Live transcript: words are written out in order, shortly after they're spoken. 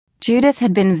Judith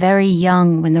had been very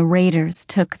young when the raiders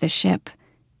took the ship.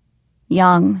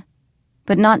 Young,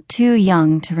 but not too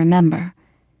young to remember.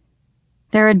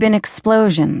 There had been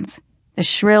explosions, the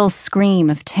shrill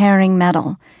scream of tearing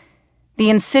metal,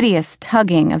 the insidious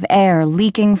tugging of air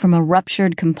leaking from a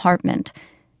ruptured compartment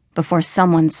before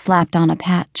someone slapped on a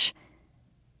patch.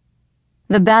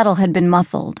 The battle had been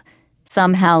muffled,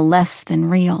 somehow less than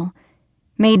real,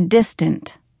 made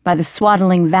distant by the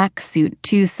swaddling vac suit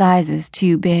 2 sizes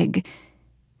too big,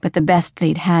 but the best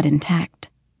they'd had intact.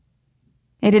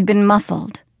 It had been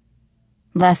muffled,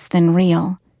 less than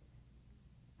real,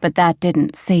 but that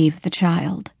didn't save the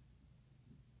child.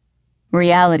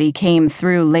 Reality came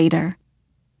through later,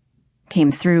 came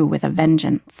through with a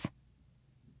vengeance.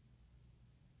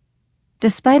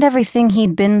 Despite everything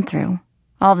he'd been through,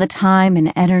 all the time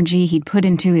and energy he'd put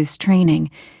into his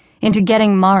training, into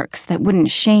getting marks that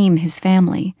wouldn't shame his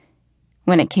family,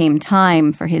 when it came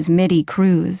time for his midi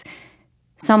cruise,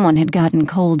 someone had gotten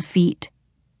cold feet.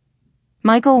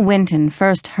 Michael Winton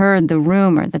first heard the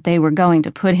rumor that they were going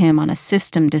to put him on a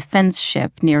system defense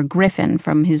ship near Griffin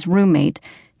from his roommate,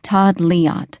 Todd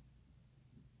Leott.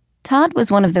 Todd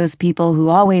was one of those people who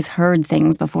always heard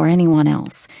things before anyone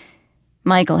else.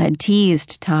 Michael had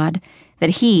teased Todd that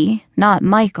he, not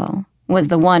Michael, was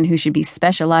the one who should be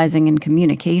specializing in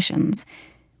communications.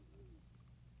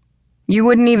 You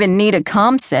wouldn't even need a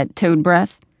comp set, Toad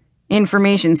Breath.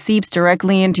 Information seeps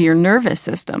directly into your nervous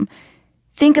system.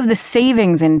 Think of the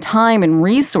savings in time and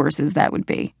resources that would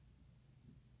be.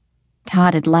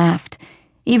 Todd had laughed,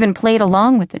 even played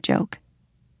along with the joke.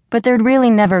 But there'd really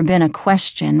never been a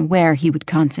question where he would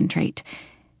concentrate.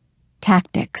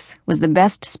 Tactics was the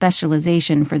best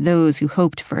specialization for those who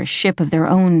hoped for a ship of their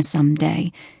own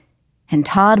someday. And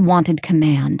Todd wanted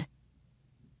command.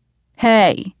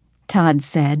 Hey, Todd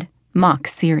said, mock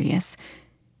serious.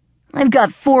 I've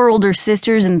got 4 older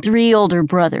sisters and 3 older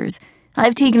brothers.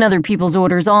 I've taken other people's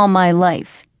orders all my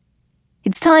life.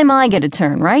 It's time I get a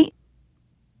turn, right?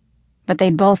 But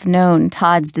they'd both known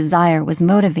Todd's desire was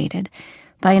motivated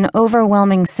by an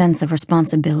overwhelming sense of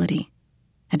responsibility,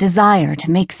 a desire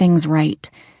to make things right.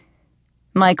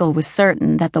 Michael was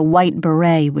certain that the white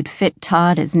beret would fit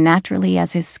Todd as naturally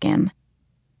as his skin.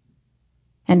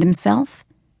 And himself?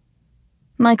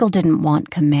 Michael didn't want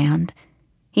command.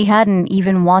 He hadn't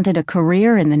even wanted a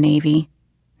career in the Navy.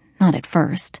 Not at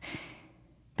first.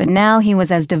 But now he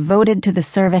was as devoted to the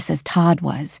service as Todd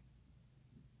was.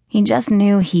 He just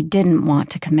knew he didn't want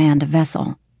to command a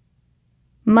vessel.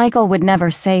 Michael would never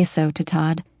say so to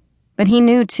Todd, but he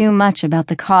knew too much about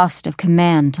the cost of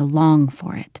command to long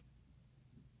for it.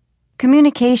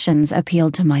 Communications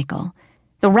appealed to Michael.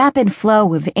 The rapid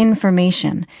flow of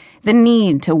information, the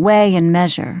need to weigh and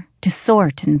measure, to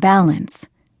sort and balance,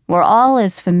 were all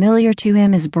as familiar to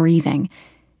him as breathing.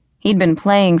 He'd been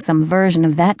playing some version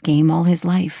of that game all his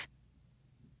life.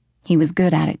 He was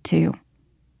good at it, too.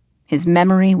 His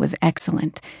memory was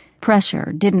excellent.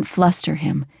 Pressure didn't fluster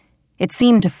him. It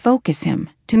seemed to focus him,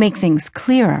 to make things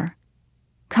clearer.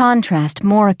 Contrast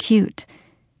more acute.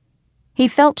 He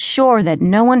felt sure that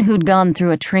no one who'd gone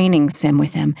through a training sim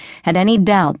with him had any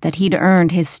doubt that he'd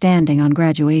earned his standing on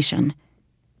graduation.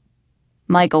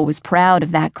 Michael was proud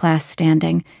of that class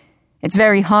standing. It's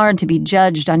very hard to be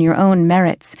judged on your own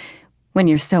merits when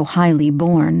you're so highly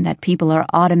born that people are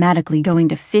automatically going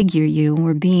to figure you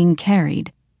were being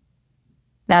carried.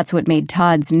 That's what made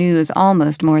Todd's news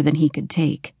almost more than he could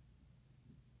take.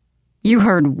 You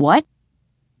heard what?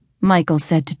 Michael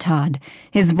said to Todd,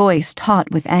 his voice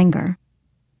taut with anger.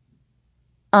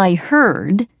 I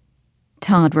heard,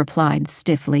 Todd replied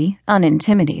stiffly,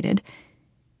 unintimidated,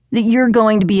 that you're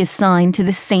going to be assigned to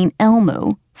the St.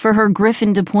 Elmo for her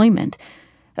Griffin deployment.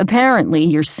 Apparently,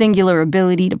 your singular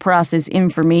ability to process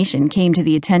information came to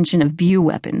the attention of BU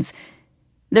weapons.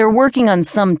 They're working on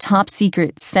some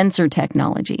top-secret sensor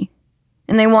technology,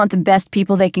 and they want the best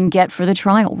people they can get for the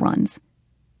trial runs.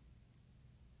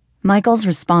 Michael's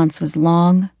response was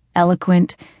long,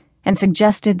 eloquent, and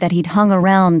suggested that he'd hung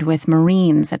around with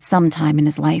Marines at some time in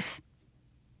his life.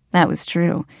 That was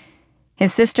true.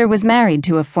 His sister was married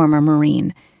to a former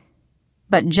Marine,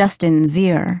 but Justin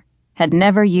Zier had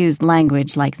never used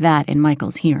language like that in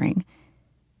Michael's hearing.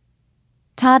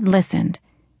 Todd listened,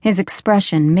 his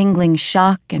expression mingling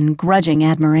shock and grudging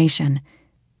admiration.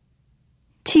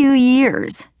 2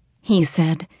 years, he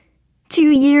said. 2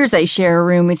 years I share a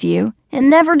room with you, and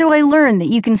never do I learn that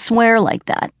you can swear like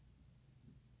that.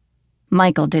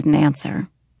 Michael didn't answer.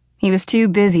 He was too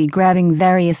busy grabbing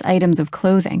various items of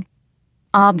clothing,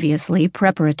 obviously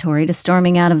preparatory to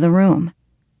storming out of the room.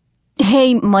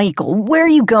 Hey, Michael, where are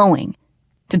you going?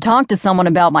 To talk to someone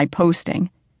about my posting.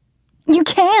 You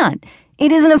can't.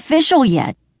 It isn't official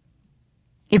yet."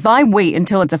 "If I wait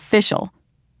until it's official,"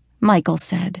 Michael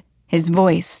said, his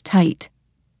voice tight,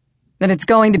 "then it's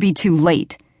going to be too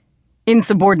late.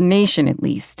 Insubordination, at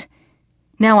least.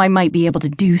 Now I might be able to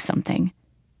do something."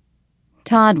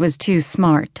 Todd was too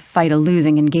smart to fight a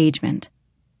losing engagement.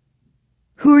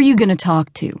 "Who are you going to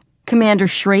talk to? Commander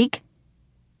Shrake?"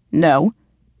 "No.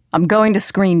 I'm going to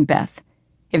screen Beth.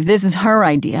 If this is her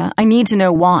idea, I need to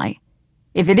know why.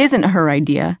 If it isn't her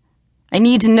idea, I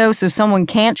need to know so someone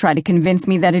can't try to convince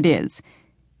me that it is.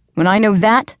 When I know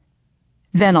that,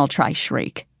 then I'll try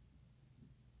Shrake."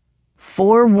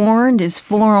 "Forewarned is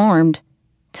forearmed,"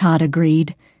 Todd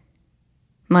agreed.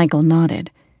 Michael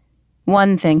nodded.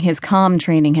 One thing his comm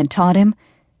training had taught him: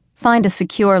 find a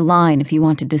secure line if you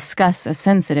want to discuss a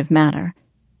sensitive matter.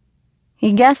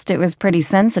 He guessed it was pretty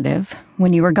sensitive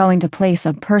when you were going to place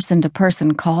a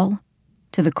person-to-person call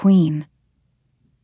to the Queen.